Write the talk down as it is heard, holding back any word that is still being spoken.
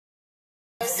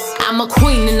I'm a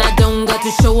queen and I don't got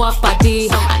to show off body.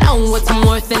 I know what I'm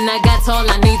worth and I got all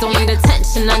I need. Don't need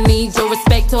attention, I need your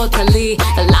respect totally.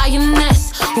 The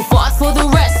lioness who fought for the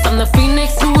rest. I'm the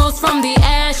phoenix who rose from the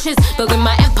ashes. Building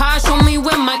my empire, show me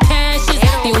where my cash is.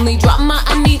 The only drama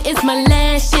I need is my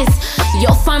lashes.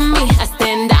 You'll find me, I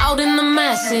stand out in the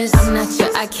masses. I'm not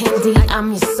your eye candy,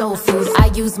 I'm your soul food.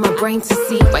 I use my brain to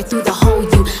see right through the whole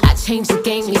you. I change the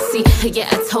game, you see. Yeah,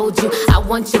 I told you, I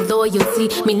want your loyalty,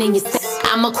 meaning you.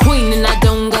 I'm a queen and I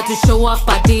don't got to show off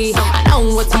body. I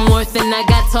know what I'm worth and I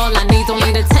got all I need. Don't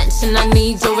need attention, I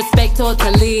need your respect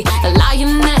totally. The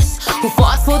lioness who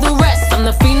fought for the rest. I'm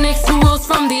the phoenix who rose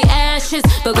from the ashes.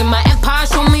 Building my empire,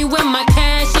 show me where my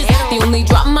cash is. The only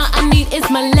drama I need is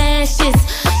my lashes.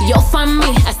 You'll find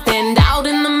me, I stand out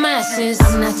in the masses.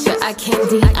 I'm not your eye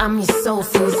candy, I'm your soul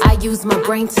food. I use my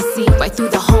brain to see right through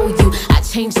the whole you. I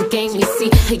change the game, you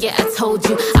see. Yeah, I told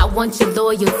you, I want your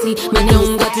loyalty, meaning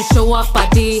you got to show off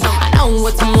body. I know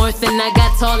what I'm worth and I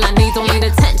got all I need. Don't need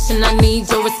attention, I need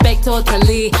your respect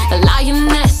totally. The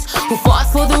lioness who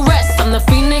fought for the rest. I'm the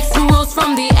phoenix who rose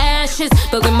from the ashes.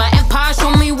 Building my empire,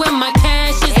 show me where my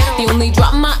cash is. The only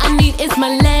drama I need is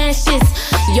my lashes.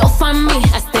 You'll find me,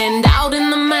 I stand out in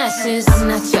the masses. I'm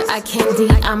not your eye candy,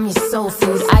 I'm your soul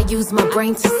food. I use my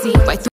brain to see right through